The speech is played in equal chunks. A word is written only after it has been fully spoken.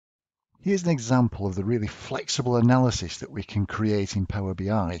Here's an example of the really flexible analysis that we can create in Power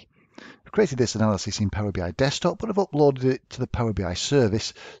BI. I've created this analysis in Power BI Desktop, but I've uploaded it to the Power BI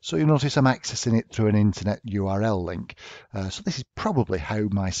service, so you'll notice I'm accessing it through an internet URL link. So this is probably how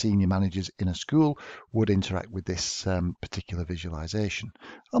my senior managers in a school would interact with this particular visualization.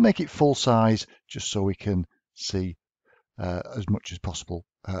 I'll make it full size just so we can see as much as possible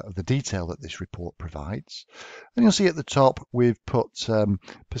of the detail that this report provides. And you'll see at the top we've put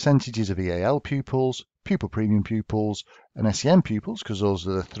percentages of EAL pupils, pupil premium pupils, and SEN pupils, because those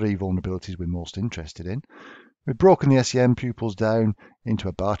are the three vulnerabilities we're most interested in. We've broken the SEN pupils down into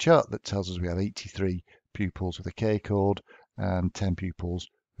a bar chart that tells us we have 83 pupils with a K code and 10 pupils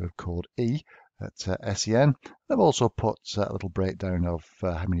who have code E at SEN. I've also put a little breakdown of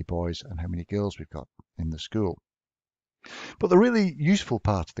how many boys and how many girls we've got in the school. But the really useful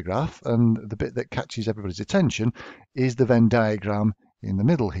part of the graph, and the bit that catches everybody's attention, is the Venn diagram in the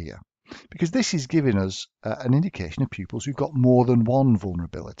middle here, because this is giving us an indication of pupils who've got more than one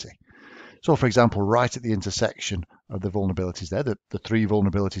vulnerability. So, for example, right at the intersection of the vulnerabilities there, the three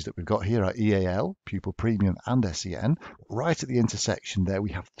vulnerabilities that we've got here are EAL, pupil premium, and SEN. Right at the intersection there,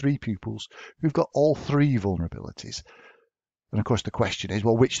 we have three pupils who've got all three vulnerabilities. And of course, the question is,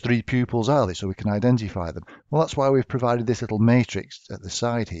 well, which three pupils are they, so we can identify them? Well, that's why we've provided this little matrix at the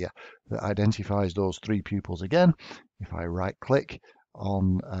side here that identifies those three pupils again. If I right-click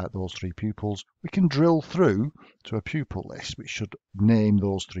on those three pupils, we can drill through to a pupil list, which should name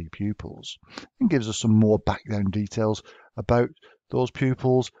those three pupils and gives us some more background details about those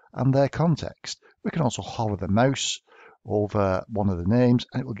pupils and their context. We can also hover the mouse over one of the names,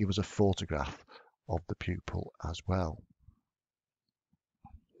 and it will give us a photograph of the pupil as well.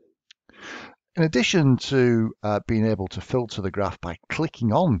 In addition to being able to filter the graph by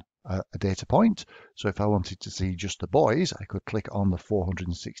clicking on a data point, so if I wanted to see just the boys, I could click on the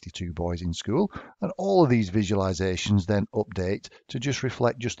 462 boys in school, and all of these visualizations then update to just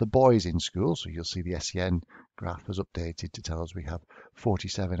reflect just the boys in school. So you'll see the SEN graph has updated to tell us we have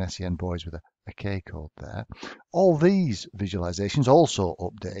 47 SEN boys with a K code there. All these visualizations also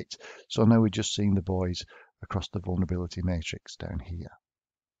update, so now we're just seeing the boys across the vulnerability matrix down here.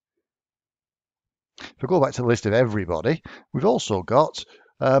 If I go back to the list of everybody, we've also got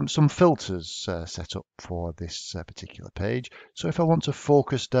some filters set up for this particular page. So if I want to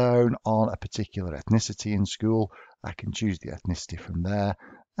focus down on a particular ethnicity in school, I can choose the ethnicity from there.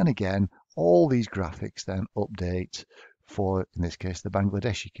 And again, all these graphics then update for, in this case, the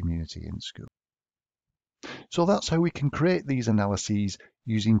Bangladeshi community in school. So that's how we can create these analyses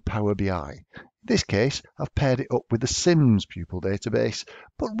using Power BI. In this case, I've paired it up with the SIMS pupil database,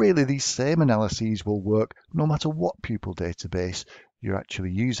 but really these same analyses will work no matter what pupil database you're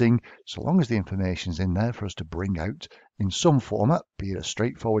actually using, so long as the information is in there for us to bring out in some format, be it a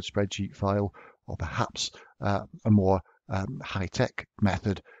straightforward spreadsheet file or perhaps a more high-tech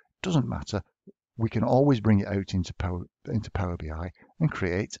method. Doesn't matter. We can always bring it out into Power BI and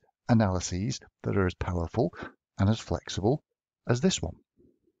create analyses that are as powerful and as flexible as this one.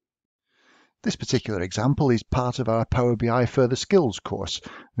 This particular example is part of our Power BI Further Skills course,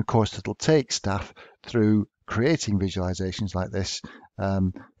 a course that will take staff through creating visualizations like this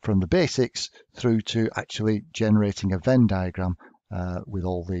from the basics through to actually generating a Venn diagram with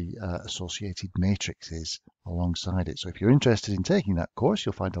all the associated matrices alongside it. So if you're interested in taking that course,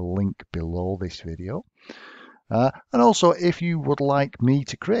 you'll find a link below this video. And also, if you would like me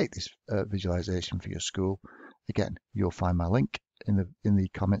to create this visualization for your school, again, you'll find my link in the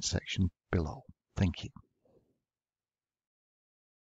comments section below. Thank you.